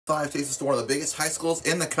5 takes us to one of the biggest high schools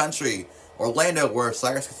in the country, Orlando, where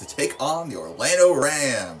Cyrus gets to take on the Orlando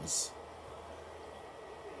Rams.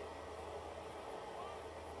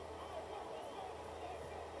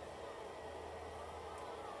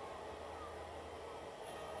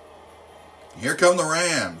 Here come the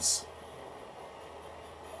Rams.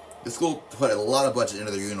 This school put a lot of budget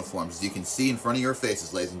into their uniforms, as you can see in front of your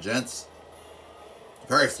faces, ladies and gents.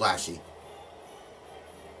 Very flashy.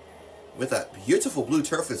 With that beautiful blue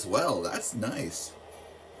turf as well. That's nice.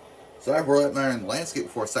 So I brought up there in the landscape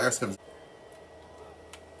before Cyrus comes.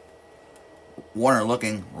 Warner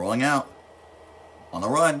looking, rolling out. On the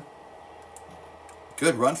run.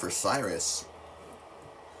 Good run for Cyrus.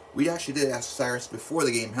 We actually did ask Cyrus before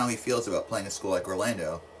the game how he feels about playing a school like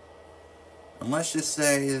Orlando. And let's just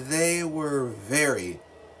say they were very,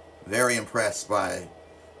 very impressed by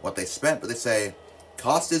what they spent. But they say,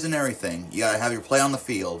 cost isn't everything. You gotta have your play on the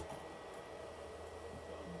field.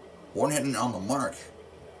 Warner hitting on the mark.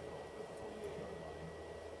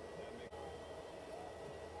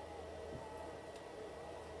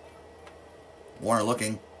 Warner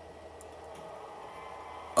looking.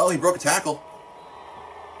 Oh, he broke a tackle.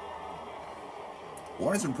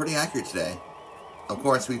 Warner's been pretty accurate today. Of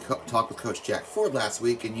course, we talked with Coach Jack Ford last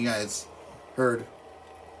week, and you guys heard.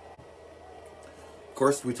 Of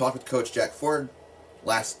course, we talked with Coach Jack Ford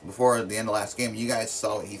before the end of last game. You guys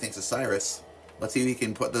saw what he thinks of Cyrus. Let's see if he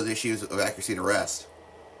can put those issues of accuracy to rest.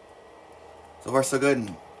 So far, so good.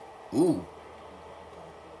 And, ooh.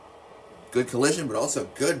 Good collision, but also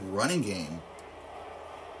good running game.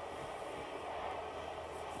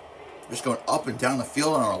 Just going up and down the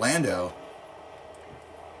field in Orlando.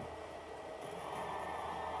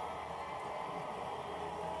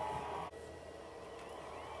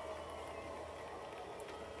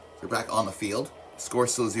 They're back on the field. Score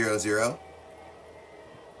still 0-0.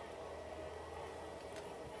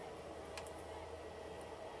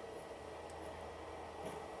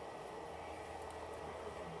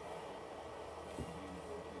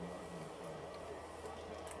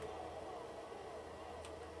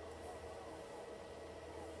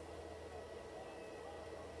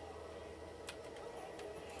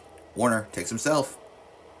 Warner takes himself.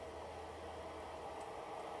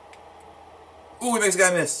 Ooh, he makes a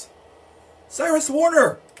guy miss. Cyrus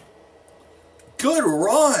Warner. Good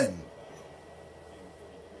run.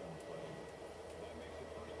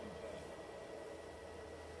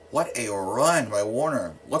 What a run by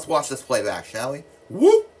Warner. Let's watch this play back, shall we?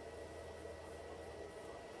 Whoop.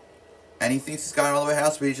 And he thinks he's got it all the way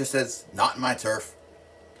house, but he just says, not in my turf.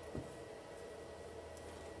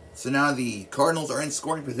 So now the Cardinals are in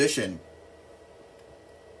scoring position.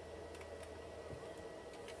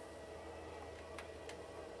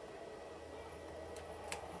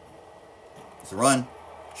 It's a run.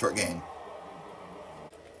 Short gain.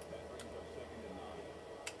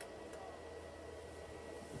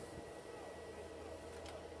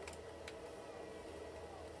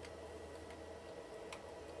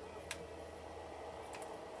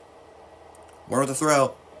 Warner with the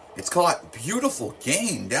throw. It's caught. Beautiful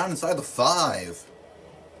gain down inside the 5.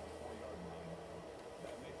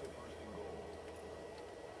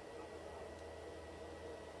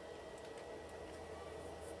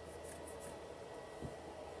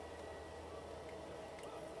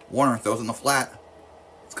 Warner throws in the flat.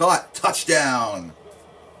 It's caught. Touchdown.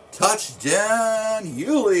 Touchdown,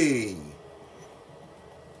 Yulee.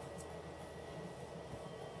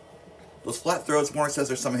 Those flat throws, Warner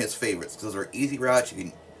says, are some of his favorites because those are easy routes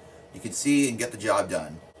you can see and get the job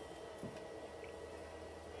done.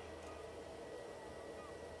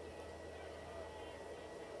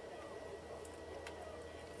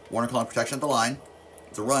 Warner calling protection at the line.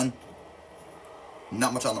 It's a run.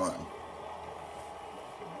 Not much on the run.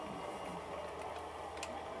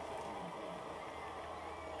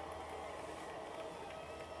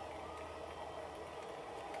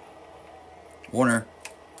 Warner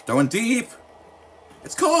throwing deep.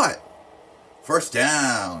 It's caught. First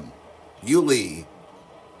down. Yulee.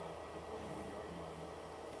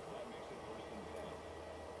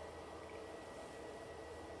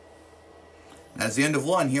 That's the end of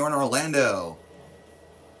one here in Orlando.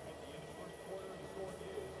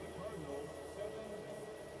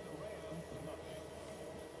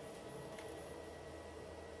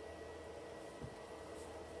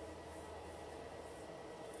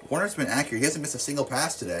 Warner's been accurate. He hasn't missed a single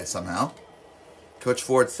pass today somehow. Coach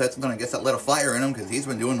Ford said something, I guess that lit a fire in him because he's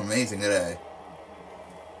been doing amazing today.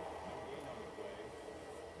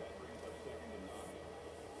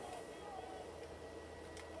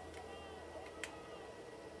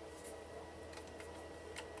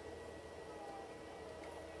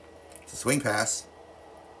 It's a swing pass.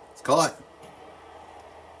 It's caught.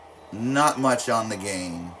 Not much on the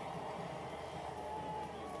gain.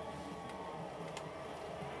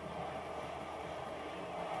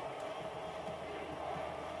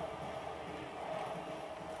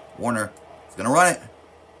 Warner is going to run it.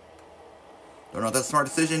 Don't know if that's a smart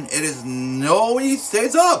decision. It is no, he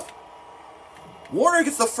stays up. Warner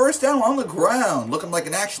gets the first down on the ground. Looking like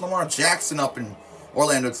an action Lamar Jackson up in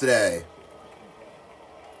Orlando today.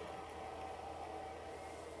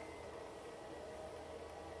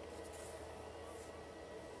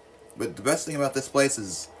 But the best thing about this place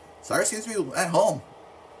is Cyrus seems to be at home.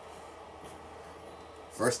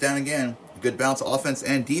 First down again. Good balance of offense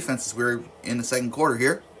and defense as we're in the second quarter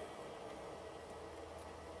here.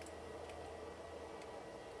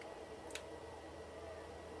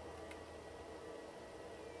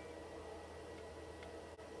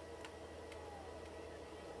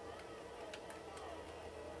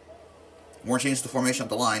 Warner changes the formation at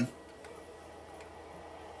the line.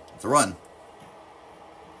 It's a run.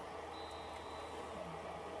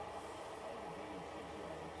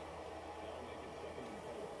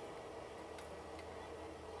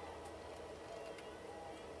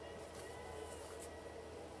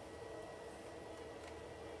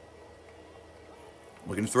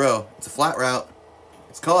 Looking to throw. It's a flat route.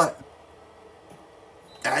 It's caught.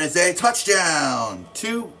 That is a touchdown.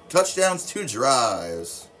 2 touchdowns, 2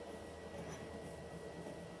 drives.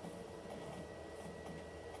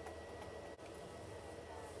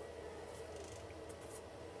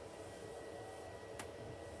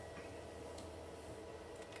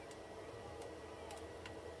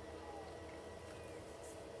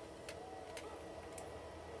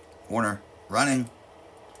 Warner running.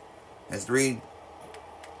 Has the read.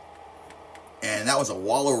 And that was a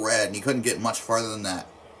wall of red, and he couldn't get much farther than that.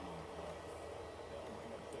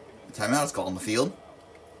 The timeout is called on the field.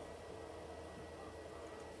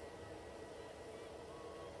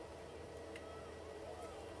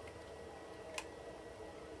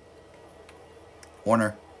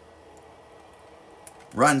 Warner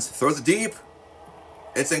runs, throws it deep.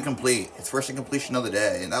 It's incomplete. It's first incompletion of the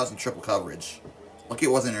day, and that was in triple coverage. Lucky it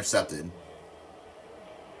wasn't intercepted.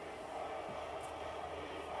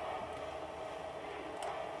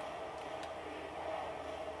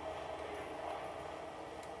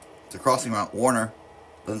 It's a crossing route. Warner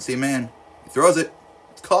doesn't see a man. He throws it.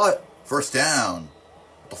 It's caught. First down.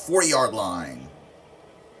 The 40-yard line.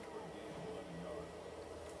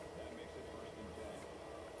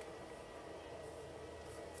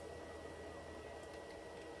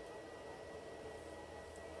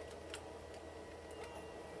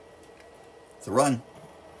 It's a run.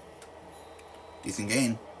 Decent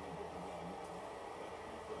gain.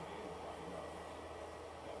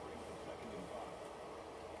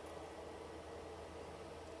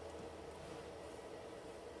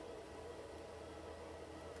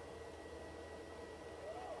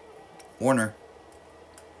 Warner.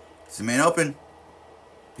 Is the man open?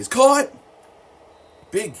 He's caught.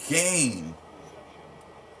 Big gain.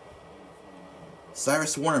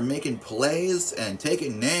 Cyrus Warner making plays and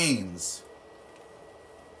taking names.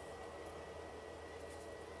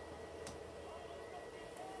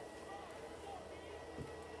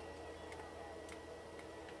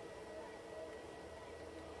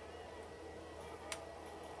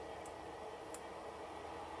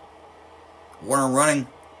 Warner running.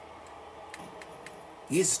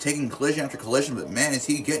 He's taking collision after collision, but man, is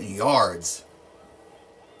he getting yards.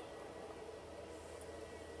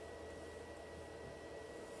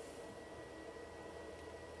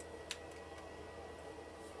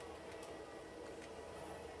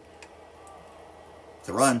 It's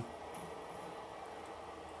a run.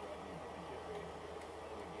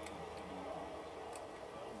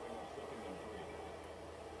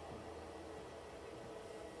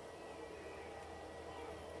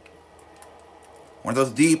 One of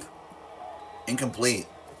those deep, incomplete.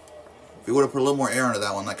 If we would have put a little more air into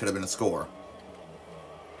that one, that could have been a score.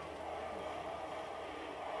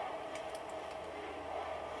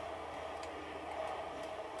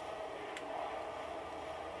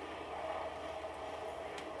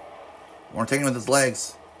 Warner taking it with his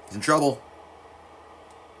legs. He's in trouble.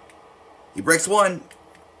 He breaks one.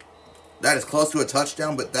 That is close to a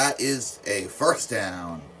touchdown, but that is a first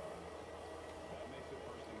down.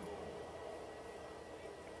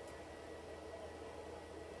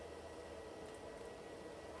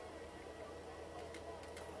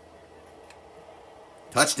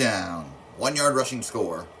 Touchdown. 1-yard rushing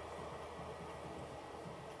score.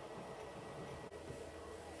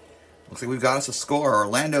 Looks like we've got us a score.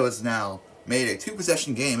 Orlando has now made a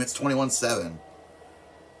 2-possession game. It's 21-7.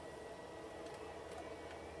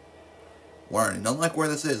 Warner don't like where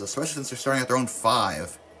this is, especially since they're starting at their own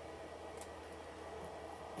 5.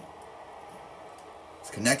 It's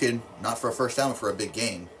connected, not for a first down, but for a big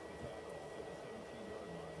gain.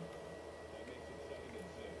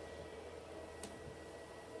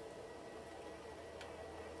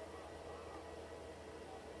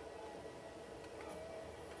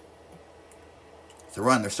 It's a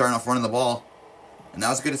run. They're starting off running the ball. And that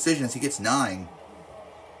was a good decision as he gets 9.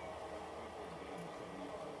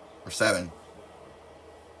 Or 7.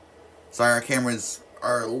 Sorry, our cameras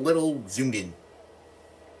are a little zoomed in.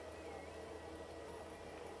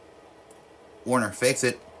 Warner fakes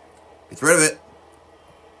it. Gets rid of it.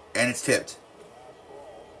 And it's tipped.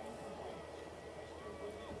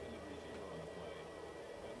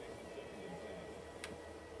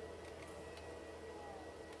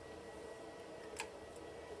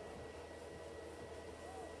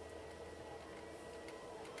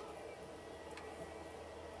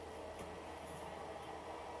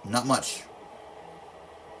 Not much.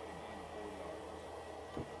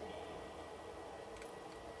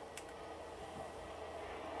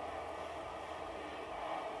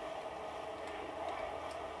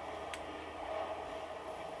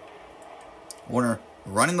 Warner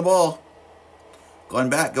running the ball. Going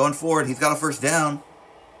back, going forward. He's got a first down.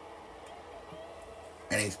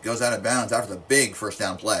 And he goes out of bounds after the big first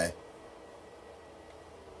down play.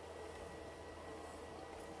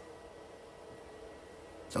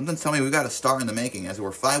 Something's telling me we've got a star in the making as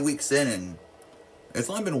we're 5 weeks in and it's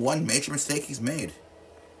only been one major mistake he's made.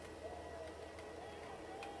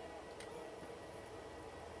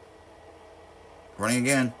 Running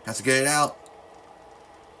again. Has to get it out.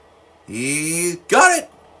 He got it!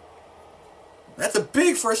 That's a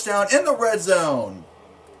big first down in the red zone.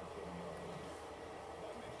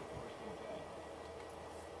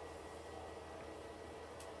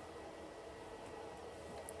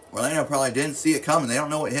 Orlando probably didn't see it coming. They don't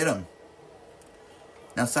know what hit him.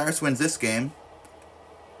 Now Cyrus wins this game.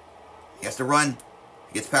 He has to run.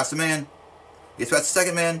 He gets past the man. He gets past the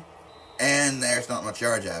second man. And there's not much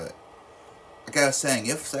yardage out of it. Like I was saying,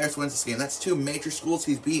 if Cyrus wins this game, that's 2 major schools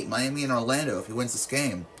he's beat. Miami and Orlando if he wins this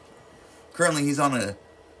game. Currently he's on a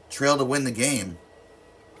trail to win the game.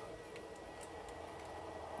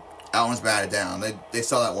 That one's batted down. They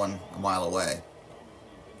saw that one a mile away.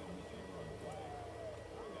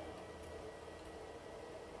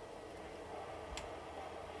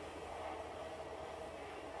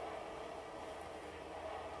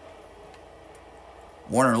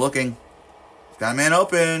 Warner looking. He's got a man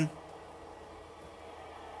open.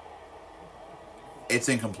 It's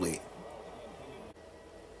incomplete.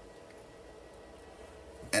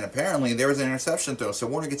 And apparently there was an interception throw, so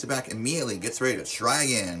Warner gets it back immediately, gets ready to try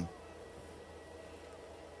again.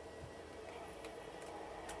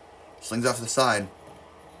 Slings off to the side.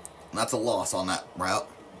 And that's a loss on that route.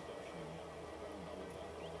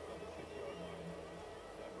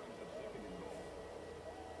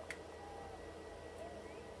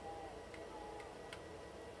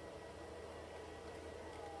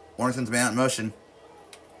 Warner sends man out in motion.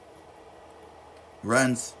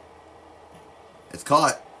 Runs. It's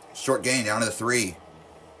caught. Short gain down to the 3.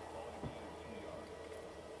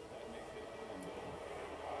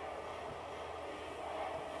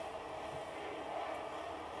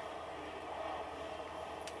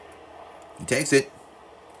 He takes it.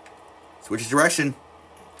 Switches direction.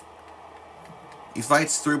 He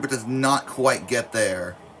fights through but does not quite get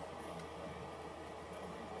there.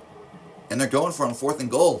 And they're going for him 4th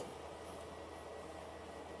and goal.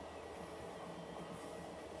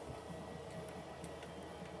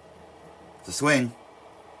 It's a swing.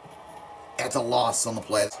 That's a loss on the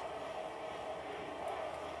play.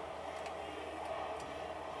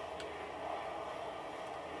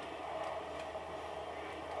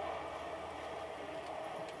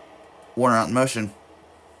 Warner out in motion.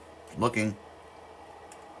 Looking.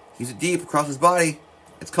 He's deep across his body.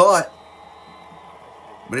 It's caught.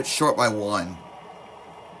 But it's short by 1.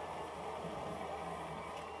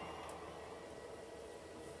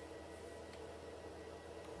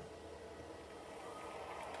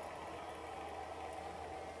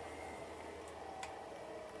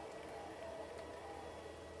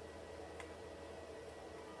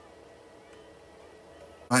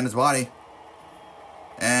 Behind his body.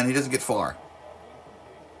 And he doesn't get far.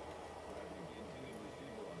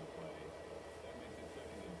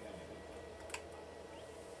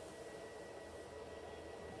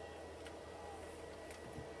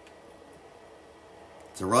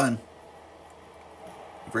 It's a run.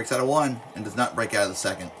 He breaks out of 1 and does not break out of the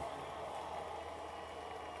second.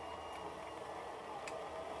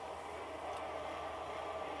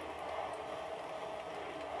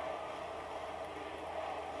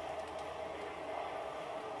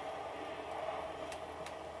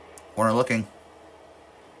 Warner looking.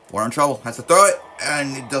 Warner in trouble. Has to throw it,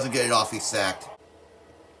 and he doesn't get it off. He's sacked.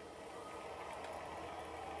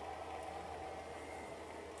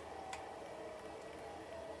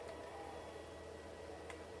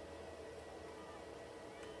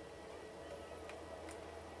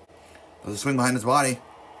 There's a swing behind his body,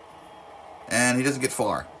 and he doesn't get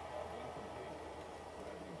far.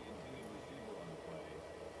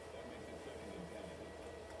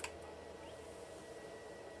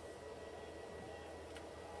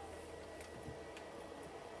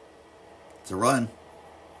 It's a run.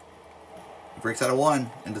 He breaks out of one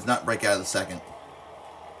and does not break out of the second.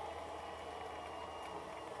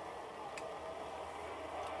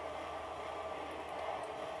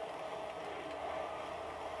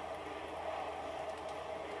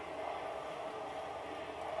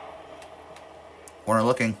 Warner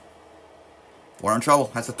looking. Warner in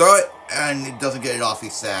trouble. Has to throw it, and he doesn't get it off.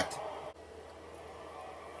 He's sacked.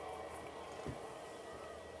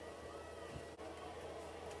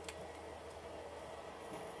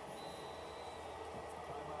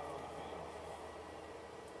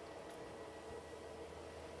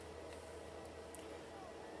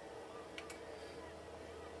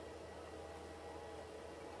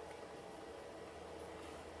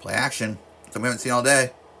 Play action. Something we haven't seen all day.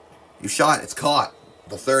 You shot. It's caught.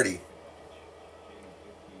 The 30.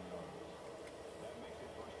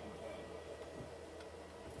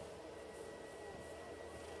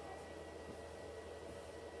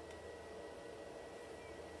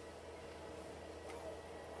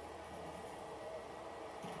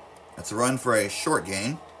 That's a run for a short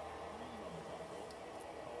gain.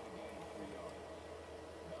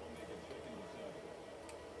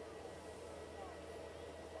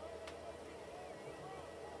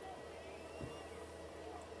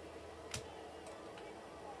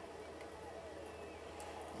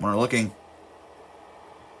 Warner looking.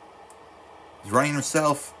 He's running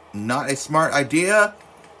himself. Not a smart idea.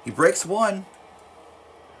 He breaks one.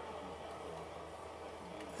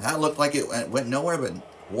 That looked like it went nowhere, but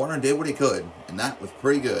Warner did what he could, and that was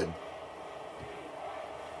pretty good.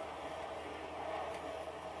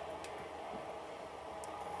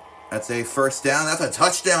 That's a first down. That's a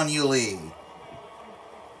touchdown, Yulee.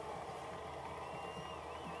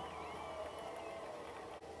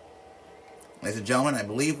 Ladies and gentlemen, I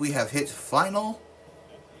believe we have hit final.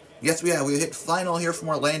 Yes, we have. We hit final here from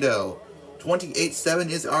Orlando.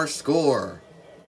 28-7 is our score.